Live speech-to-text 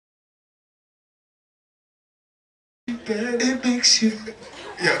It makes you.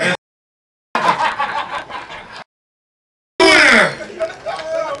 Yeah.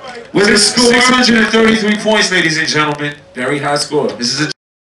 With a score 633 points, ladies and gentlemen. Very high score. This is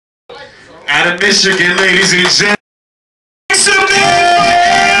out of Michigan, ladies and gentlemen.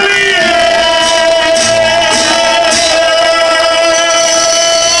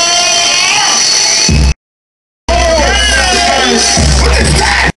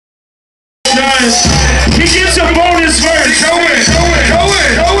 He gets a bonus verse. Go in.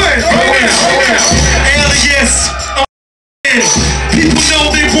 Alias. People know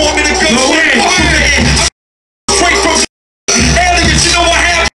they want me to go in. Straight from alias, you know what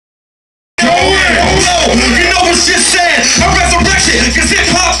happened? Go in. You know what's just said. I'm resurrected, cause hip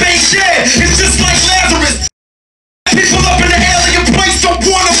hop ain't dead. It's just like Lazarus. People up in the alien place don't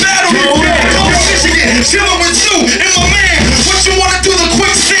wanna battle me. Go to Michigan, chillin' with you and my man. What you wanna do? The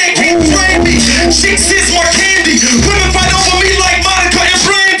quicksand can't drain me. Chicks is my candy. Women fight over me like Monica and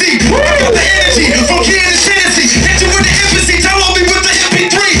Brandy. I got the energy from Kansas, Tennessee. Hit you with the embassy. Download me with the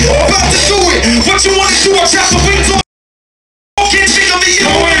MP3. About to do it. What you wanna do? I chop the wings off. Can't think of me.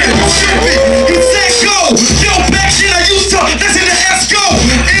 You said go. Yo, back shit I used to. Listen to S go.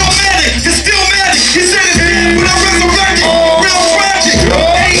 Illmatic. It's still magic. You said it's dead, but I resurrected. Real tragic.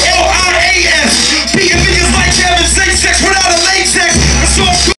 ALIAS. Beating niggas like having safe sex without a latex. It's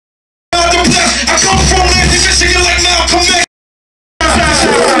all good. I come from Lansing, Michigan like Malcolm X.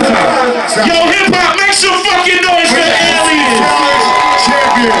 Yo, hip hop, make some fucking noise for the aliens.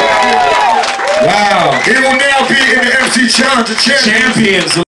 Champion. Wow. He will now be in the MC Challenge of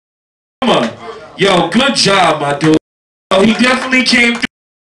Champions. Yo, good job, my dude. Oh, he definitely came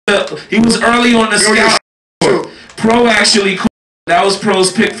through. He was early on the scout. Pro actually, that was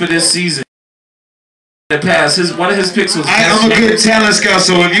Pro's pick for this season. One of his picks was. I'm a good talent scout,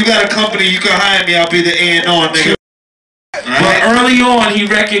 so if you got a company, you can hire me. I'll be the A&R nigga. But early on, he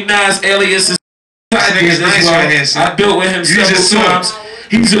recognized Alias's ideas as well. I built with him several times.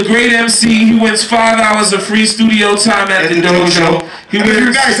 He's a great MC. He wins 5 hours of free studio time at the dojo.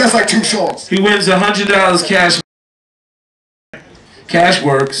 That's like 2 songs. He wins $100 cash. Cash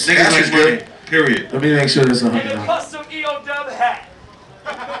works. Cash is good. Period. Let me make sure there's $100. Custom EOW hat.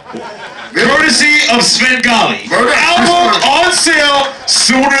 Courtesy of Svengali. Album on sale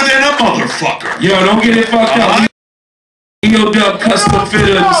sooner than a motherfucker. Yo, don't get it fucked up. EOW custom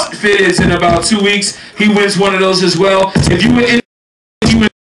fitteds in about 2 weeks. He wins one of those as well. If you were in,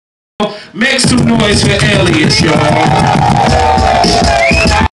 make some noise for Alias, y'all.